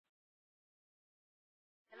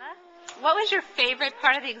What was your favorite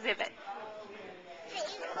part of the exhibit?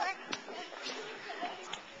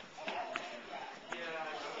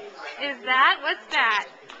 Is that? What's that?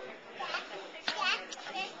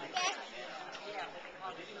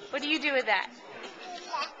 What do you do with that?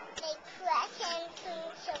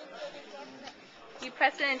 You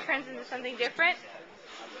press it and it turns into something different?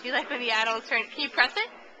 Do you like when the animals turn? Can you press it?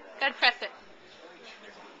 Go ahead, press it.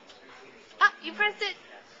 Ah, you pressed it.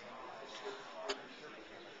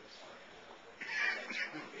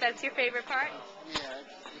 That's your favorite part?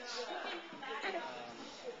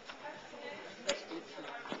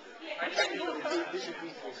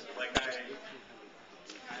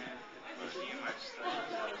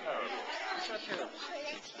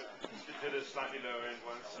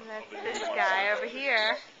 And that's this guy over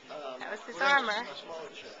here. That was his armor.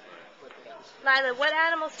 Lila, what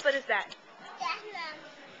animal's foot is that?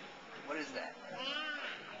 What is that?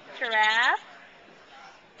 Giraffe.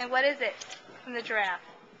 And what is it from the giraffe?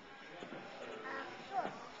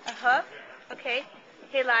 A hoof. Okay.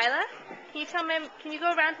 Hey, Lila, can you tell me? Can you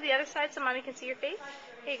go around to the other side so Mommy can see your face?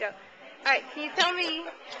 Here you go. All right. Can you tell me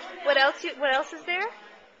what else? What else is there?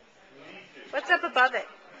 What's up above it?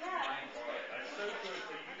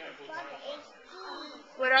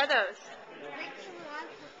 What are those?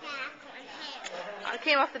 It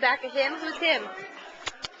came off the back of him. Who's him?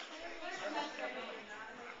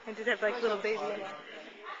 I did have like little baby.